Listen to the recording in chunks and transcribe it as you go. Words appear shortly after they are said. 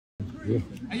Yeah.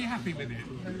 Are you happy with it?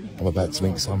 I'm about to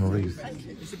meet Simon Reeve.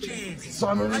 Cheers.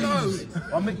 Simon Reeve!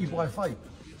 Hello! I met you by fate.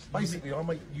 Basically, I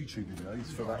make YouTube videos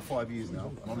for about 5 years now,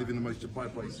 and I live in the most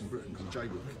deprived place in Britain called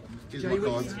Jaywick. Here's my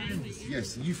card.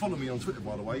 Yes, you follow me on Twitter,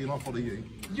 by the way, and I follow you.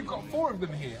 You've got 4 of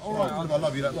them here. All Right, right. I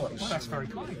love you that much. Well, that's very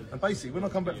kind. And basically, when I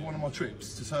come back from one of my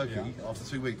trips to Turkey after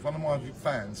 2 weeks, one of my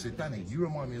fans said, "Danny, you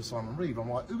remind me of Simon Reeve." I'm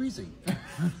like, "Who is he?"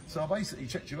 So I basically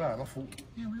checked you out, and I thought,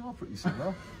 "Yeah, we are pretty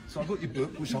similar." So I got your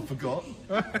book, which I forgot.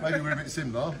 Maybe we're a bit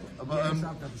similar, but I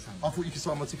thought you could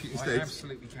sign my ticket instead. I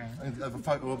absolutely can. And have a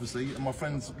photo, obviously, and my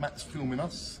friend Matt's filming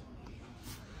us.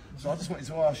 So I just wanted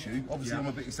to ask you, obviously I'm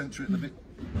a bit eccentric and a bit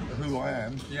who I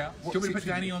am. Yeah. Do you want me to put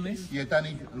Danny on this? Yeah,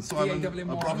 Danny and Simon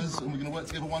D-A-W-M-Y. are brothers, and we're going to work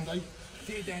together one day.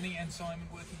 Dear Danny and Simon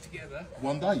working together.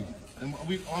 One day. And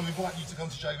I'm inviting you to come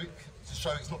to Jaywick to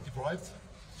show it's not deprived.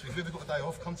 So if you've ever got a day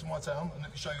off, come to my town and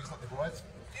let me show you it's not deprived.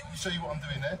 Let me show you what I'm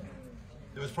doing there.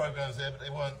 There was programs there, but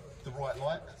they weren't the right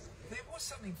light. There was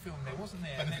something filmed there, wasn't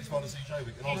there? Benefits by the Sea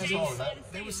Jaywick, and I was a star of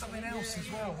that. There was something else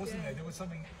as well, wasn't there? There was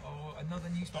something, another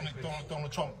newspaper.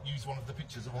 Donald Trump used one of the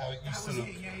pictures of how it used to look.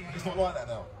 Yeah. It's not like that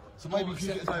now. So maybe if you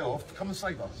get a day off, come and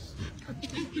save us.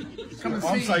 Come and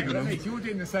I'm see saving them. You're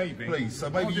doing the saving. Please, so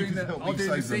maybe you can help me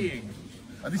save them.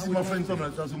 And this is my friend Donna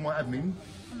that does all my admin.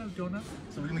 Hello, Donna.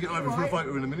 So we're going to get over for a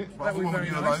photo in a minute, but I thought I want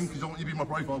you alone because I want you to be my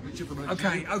profile picture for the next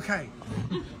Okay.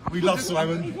 We love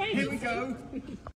Simon. Here we go.